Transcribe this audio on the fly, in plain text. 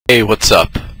Hey, what's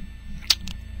up?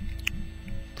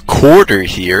 Quarter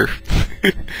here.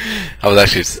 I was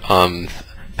actually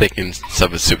thinking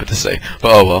something stupid to say,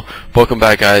 but oh well. Welcome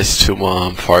back, guys, to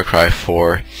Far Cry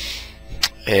 4,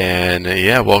 and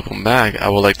yeah, welcome back. I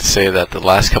would like to say that the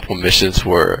last couple missions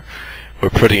were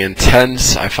pretty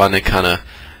intense. I found it kind of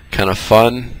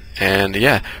fun, and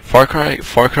yeah, Far Cry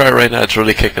right now it's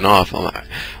really kicking off. Right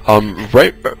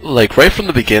from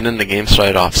the beginning, the game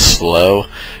started off slow,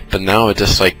 but now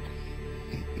it's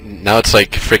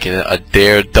like freaking a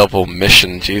daredevil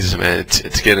mission. Jesus, man,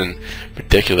 it's getting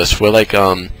ridiculous. We're like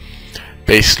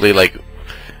basically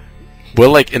we're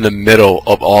like in the middle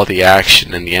of all the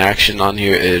action, and the action on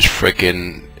here is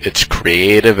freaking, it's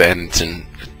creative, and it's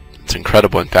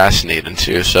incredible and fascinating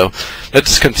too. So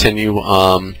let's continue.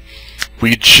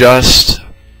 We just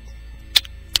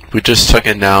took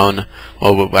it down.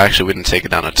 Well, actually, we didn't take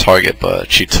it down a target,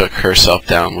 but she took herself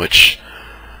down, which,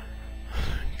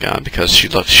 God, because she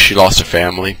lost her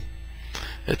family.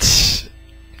 It's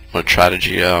a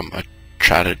tragedy.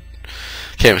 Can't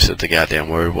even say the goddamn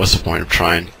word. What's the point of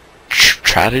trying?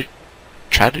 Strategy.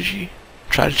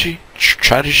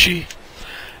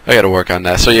 I gotta work on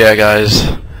that. So yeah, guys,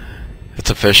 it's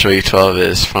official. E12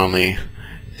 is finally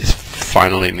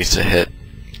needs to hit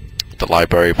the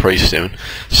library pretty soon.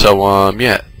 So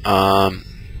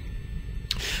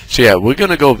yeah, we're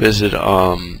gonna go visit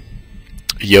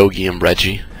Yogi and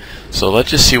Reggie. So let's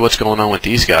just see what's going on with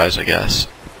these guys, I guess.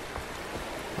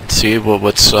 Let's see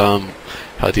what's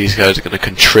how these guys are gonna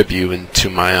contribute into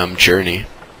my journey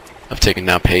of taking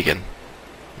down Pagan.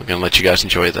 I'm gonna let you guys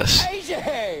enjoy this.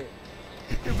 AJ!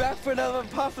 You're back for another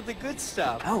puff of the good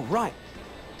stuff. Oh, right.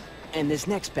 And this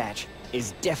next batch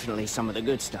is definitely some of the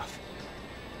good stuff.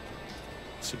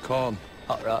 What's it called?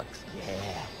 Hot Rocks.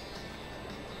 Yeah.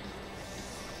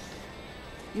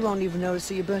 You won't even notice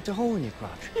that you burnt a hole in your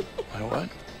crotch. My what?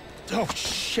 Oh,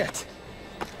 shit.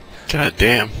 God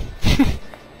damn. I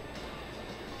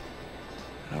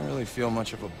don't really feel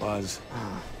much of a buzz.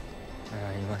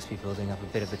 You must be building up a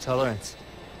bit of a tolerance.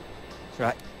 That's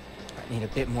right. I need a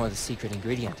bit more of the secret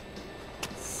ingredient.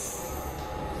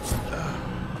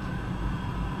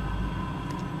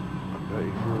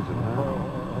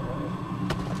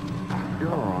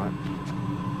 You're alright.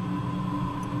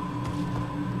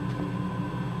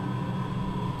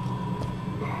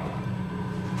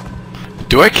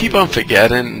 Do I keep on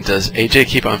forgetting? Does AJ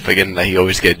keep on forgetting that he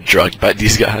always get drugged by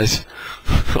these guys?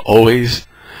 Always?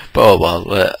 But oh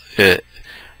well,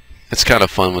 it's kind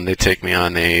of fun when they take me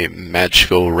on a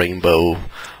magical rainbow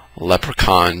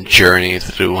leprechaun journey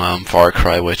through Far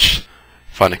Cry, which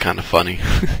I find it kind of funny.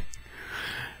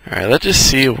 Alright, let's just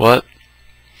see what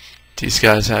these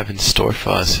guys have in store for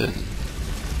us. And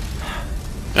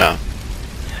yeah,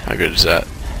 how good is that?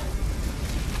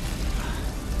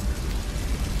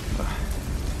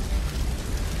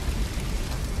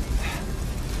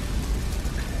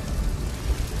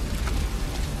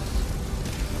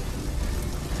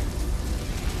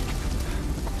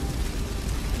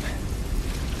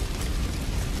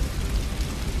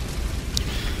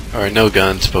 Alright, no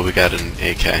guns, but we got an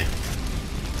AK.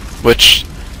 Which,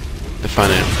 if I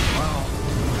know. Well,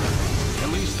 at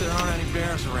least there aren't any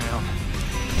bears around.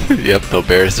 Yep, no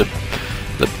bears. The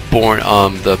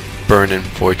burning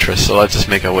fortress. So let's just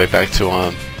make our way back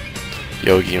to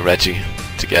Yogi and Reggie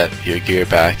to get your gear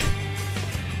back.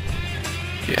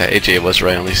 Yeah, AJ was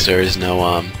right. At least there is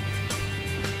no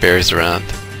bears around.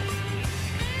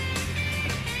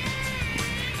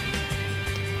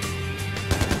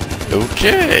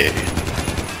 Okay.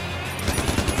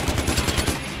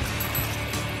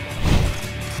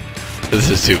 This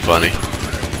is too funny.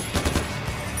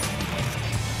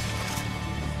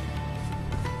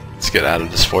 Let's get out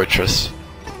of this fortress.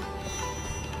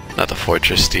 Not the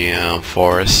fortress, the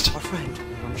forest. Our friend,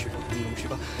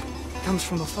 comes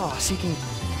from afar, seeking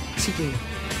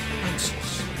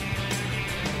answers.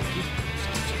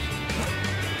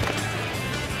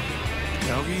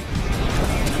 Yogi?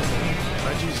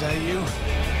 Reggie, is that you?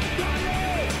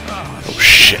 Oh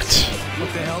shit.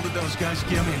 What the hell did those guys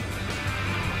give me?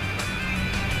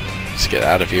 Let's get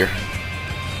out of here.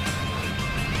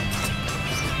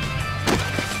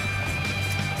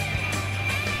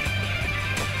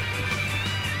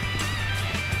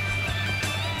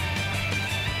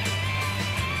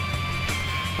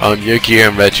 Yogi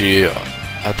and Reggie,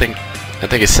 I think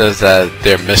it says that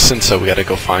they're missing, so we gotta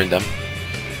go find them.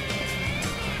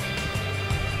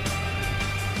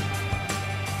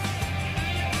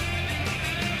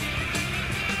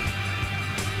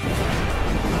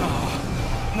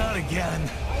 Not again.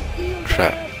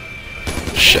 Crap.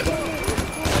 Shit.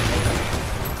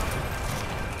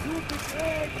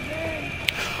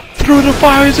 through the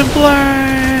fires and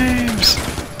flames!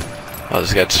 Oh,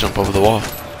 this guy just jumped over the wall.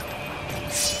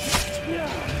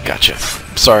 Gotcha.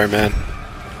 Sorry, man.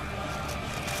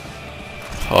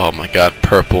 Oh my god,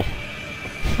 purple.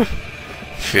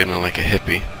 Feeling like a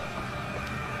hippie.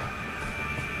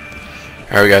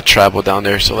 Alright, we got travel down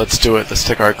there, so let's do it. Let's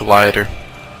take our glider.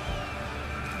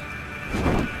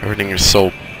 Everything is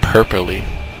so purpley.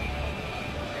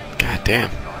 God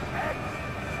damn.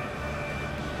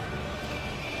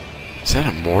 Is that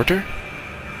a mortar?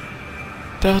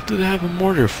 What the hell do they have a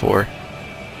mortar for?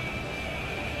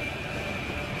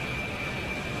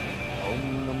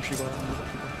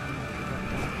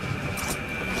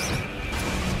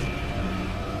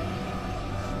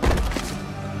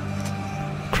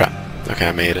 Crap. Okay,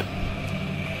 I made it.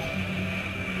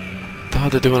 What the hell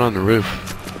are they doing on the roof?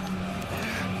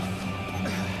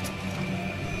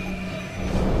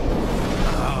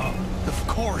 Of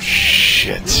course.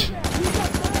 Shit.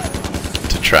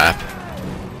 It's a trap.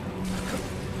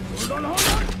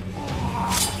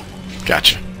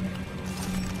 Gotcha.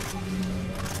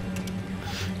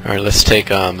 Alright, let's take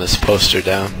this poster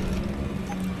down.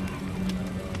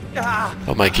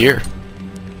 Oh, my gear.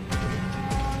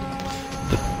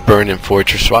 The Burning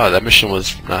Fortress. Wow, that mission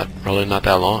was not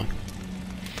that long.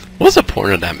 What was the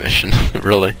point of that mission,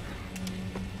 really?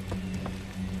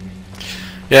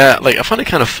 Yeah, like, I find it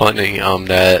kind of funny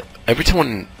that every time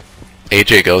when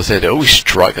AJ goes there, they always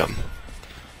drug him.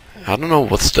 I don't know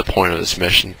what's the point of this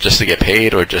mission. Just to get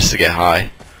paid or just to get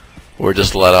high? Or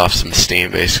just let off some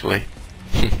steam, basically.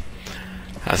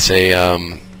 I say,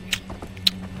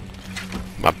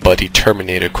 my buddy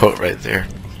Terminator quote right there.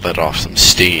 Let off some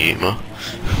steam. Oh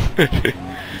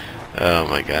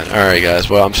my god. Alright guys,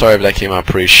 well I'm sorry if that came out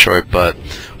pretty short, but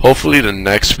hopefully the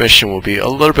next mission will be a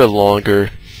little bit longer.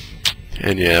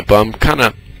 And yeah, but I'm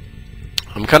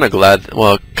kinda glad,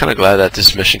 well, kinda glad that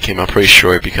this mission came out pretty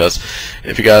short, because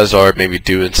if you guys are maybe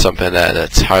doing something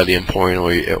that's highly important,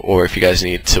 or if you guys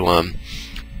need to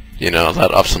you know,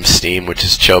 let off some steam, which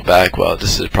is chill back, well,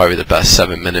 this is probably the best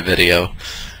 7-minute video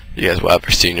you guys will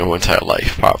ever see in your whole entire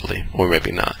life, probably, or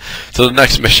maybe not. So the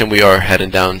next mission, we are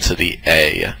heading down to the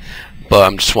A, but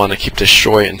I just want to keep this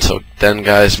short. Until then,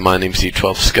 guys, my name's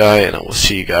E12Sky, and I will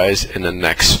see you guys in the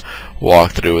next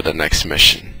walkthrough of the next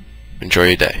mission. Enjoy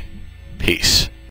your day. Peace.